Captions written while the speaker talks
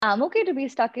I'm okay to be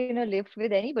stuck in a lift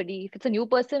with anybody. If it's a new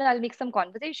person, I'll make some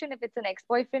conversation. If it's an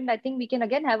ex-boyfriend, I think we can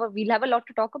again we'll have a lot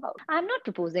to talk about. I'm not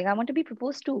proposing. I want to be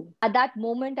proposed to. At that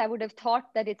moment, I would have thought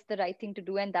that it's the right thing to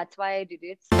do, and that's why I did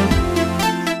it.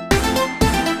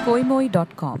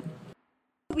 Koimoi.com.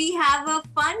 We have a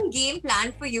fun game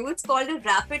planned for you. It's called a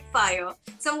rapid fire.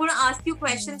 So I'm going to ask you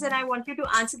questions and I want you to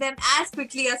answer them as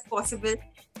quickly as possible.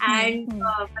 And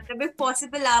मतलब if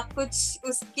possible आप कुछ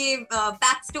उसके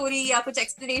back story या कुछ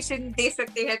explanation दे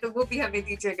सकते हैं तो वो भी हमें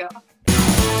दीजिएगा.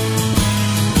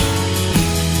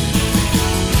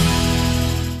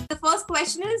 The first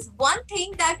question is one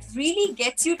thing that really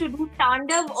gets you to do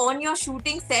tandav on your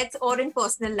shooting sets or in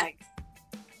personal life.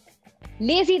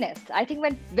 Laziness. I think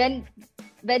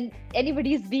when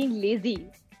anybody is being lazy,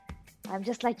 I'm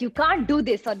just like, you can't do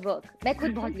this on work. मैं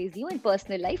खुद बहुत lazy हूँ in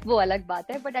personal life, वो अलग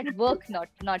बात है, but at work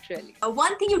not really.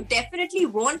 One thing you definitely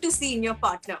want to see in your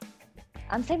partner.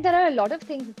 I'm saying there are a lot of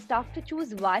things. It's tough to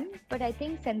choose one, but I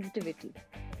think sensitivity.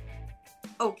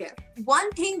 Okay.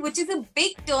 One thing which is a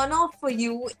big turn off for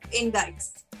you in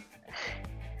guys.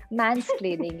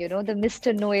 Mansplaining, the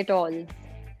Mr. Know-it-alls.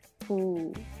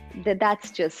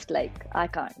 That's just like, I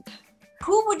can't.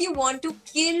 Who would you want to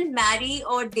kill, marry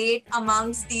or date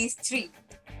amongst these three?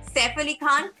 Saif Ali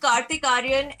Khan, Kartik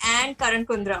Aaryan and Karan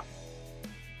Kundra.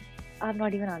 I'm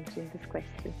not even answering this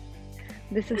question.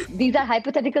 These are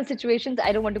hypothetical situations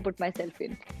I don't want to put myself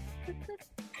in.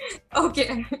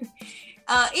 Okay.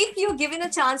 If you're given a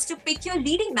chance to pick your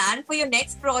leading man for your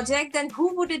next project, then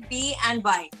who would it be and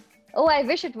why? Oh, I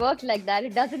wish it worked like that.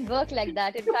 It doesn't work like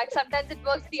that. In fact, sometimes it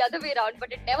works the other way around,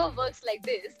 but it never works like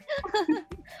this.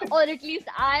 Or at least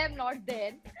I am not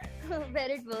there where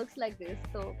it works like this.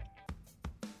 So,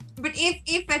 but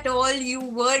if at all you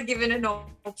were given an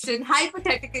option,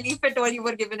 hypothetically, if at all you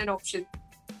were given an option.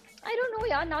 I don't know,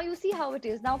 yeah. Now you see how it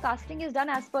is. Now casting is done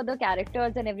as per the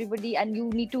characters and everybody, and you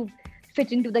need to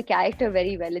fit into the character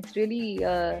very well. It's really,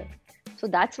 so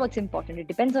that's what's important. It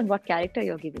depends on what character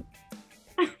you're giving.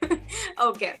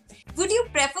 Okay. Would you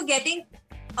prefer getting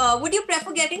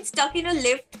stuck in a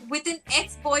lift with an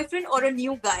ex-boyfriend or a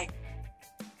new guy?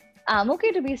 I'm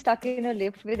okay to be stuck in a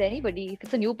lift with anybody. If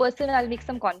it's a new person, I'll make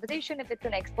some conversation. If it's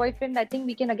an ex-boyfriend, I think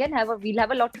we can again we'll have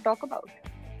a lot to talk about.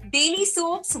 Daily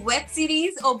soaps, web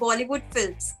series or Bollywood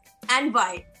films, and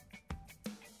why?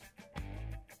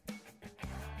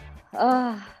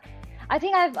 I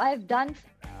think I've done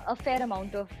a fair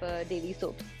amount of daily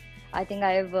soaps. I think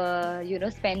I've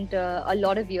spent a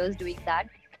lot of years doing that.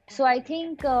 So I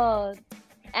think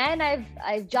and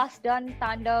I've just done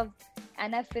Tandav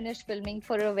and I've finished filming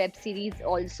for a web series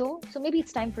also. So maybe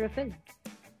it's time for a film.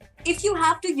 If you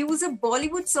have to use a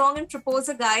Bollywood song and propose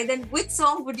a guy, then which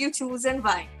song would you choose and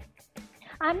why?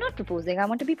 I'm not proposing. I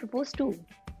want to be proposed to.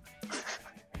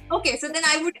 Okay, so then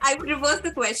I would reverse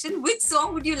the question. Which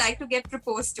song would you like to get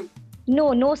proposed to?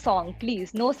 No song,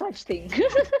 please. No such thing.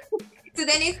 So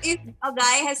then if a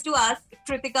guy has to ask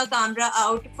Kritika Kamra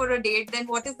out for a date, then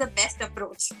what is the best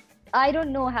approach? I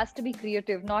don't know. Has to be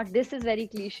creative. This is very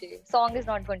cliche. Song is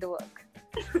not going to work.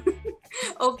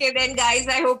 Okay then guys,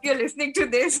 I hope you're listening to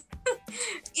this.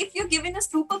 If you're given a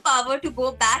superpower to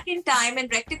go back in time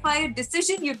and rectify a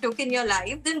decision you took in your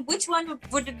life, then which one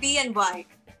would it be and why?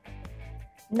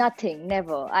 Nothing,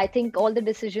 never. I think all the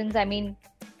decisions,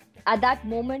 at that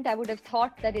moment, I would have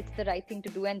thought that it's the right thing to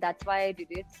do, and that's why I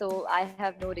did it. So I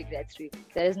have no regrets, really.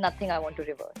 There is nothing I want to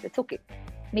reverse. It's okay.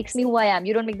 Makes me who I am.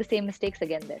 You don't make the same mistakes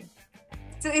again then.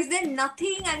 So is there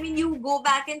nothing, you go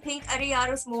back and think, अरे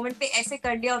यार उस moment पे ऐसे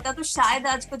कर लिया होता तो शायद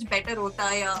आज कुछ better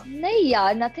होता या? नहीं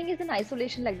यार, nothing is in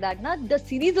isolation like that. Na? The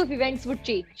series of events would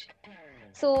change.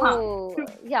 So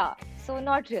yeah, so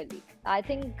not really. I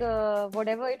think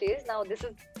whatever it is, now this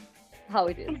is how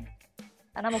it is.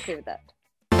 And I'm okay with that.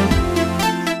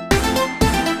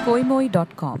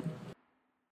 Koimoi.com